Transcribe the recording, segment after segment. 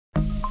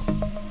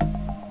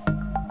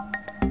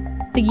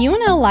The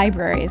UNL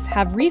libraries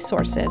have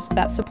resources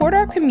that support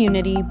our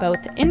community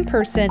both in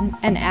person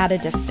and at a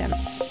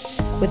distance.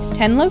 With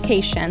 10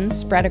 locations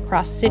spread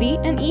across City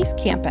and East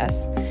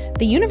Campus,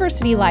 the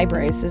University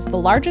Libraries is the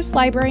largest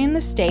library in the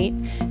state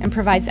and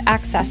provides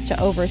access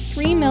to over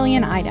 3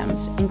 million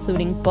items,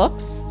 including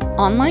books,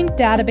 online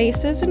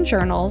databases and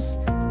journals,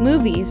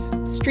 movies,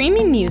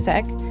 streaming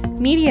music,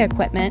 media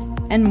equipment,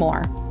 and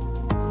more.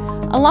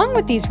 Along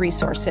with these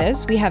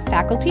resources, we have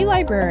faculty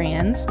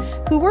librarians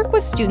who work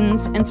with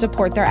students and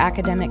support their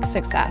academic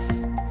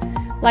success.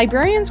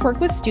 Librarians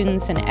work with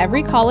students in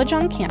every college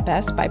on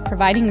campus by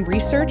providing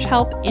research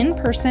help in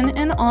person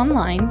and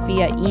online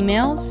via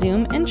email,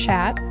 Zoom, and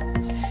chat,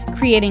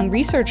 creating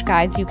research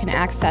guides you can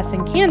access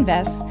in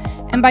Canvas,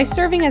 and by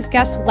serving as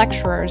guest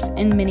lecturers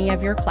in many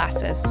of your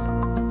classes.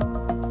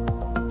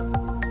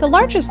 The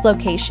largest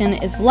location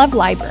is Love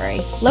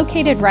Library,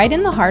 located right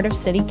in the heart of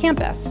City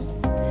Campus.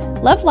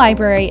 Love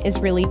Library is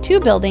really two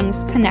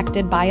buildings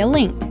connected by a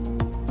link.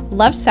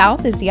 Love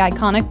South is the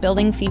iconic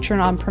building featured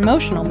on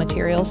promotional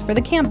materials for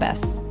the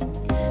campus.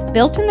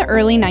 Built in the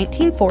early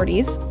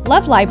 1940s,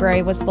 Love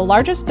Library was the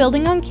largest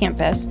building on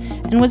campus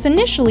and was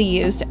initially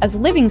used as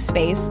living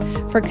space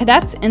for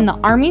cadets in the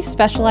Army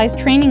Specialized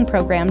Training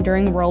Program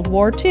during World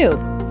War II.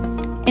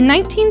 In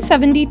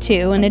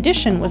 1972, an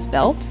addition was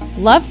built,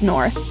 Love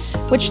North,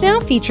 which now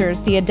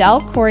features the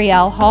Adele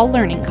Coryell Hall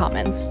Learning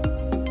Commons.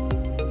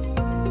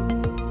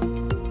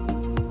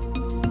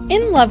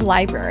 In Love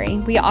Library,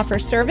 we offer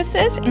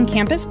services and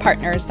campus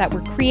partners that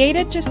were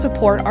created to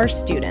support our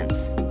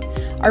students.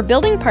 Our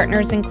building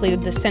partners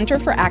include the Center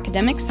for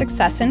Academic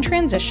Success and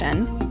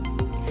Transition,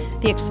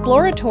 the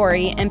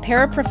Exploratory and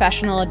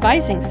Paraprofessional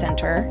Advising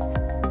Center,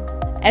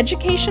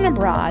 Education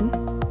Abroad,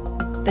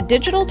 the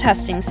Digital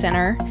Testing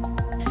Center,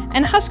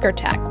 and Husker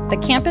Tech, the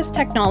Campus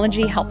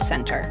Technology Help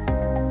Center.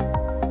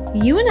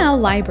 UNL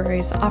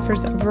Libraries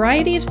offers a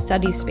variety of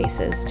study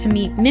spaces to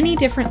meet many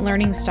different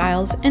learning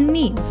styles and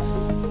needs.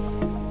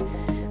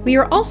 We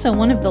are also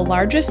one of the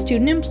largest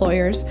student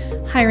employers,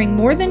 hiring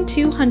more than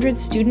 200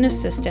 student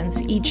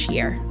assistants each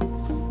year.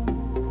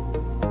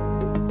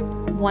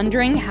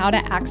 Wondering how to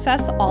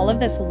access all of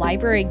this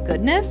library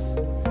goodness?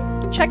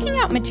 Checking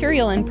out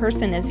material in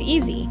person is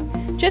easy.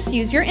 Just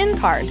use your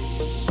in-card.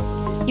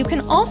 You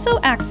can also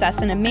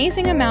access an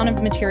amazing amount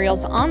of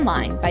materials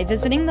online by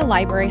visiting the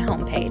library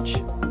homepage.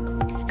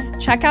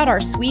 Check out our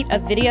suite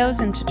of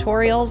videos and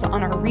tutorials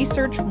on our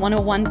Research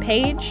 101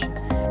 page.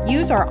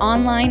 Use our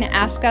online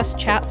Ask Us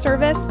chat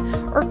service,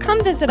 or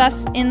come visit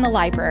us in the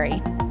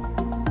library.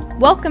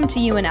 Welcome to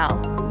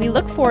UNL. We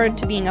look forward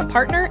to being a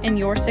partner in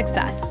your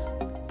success.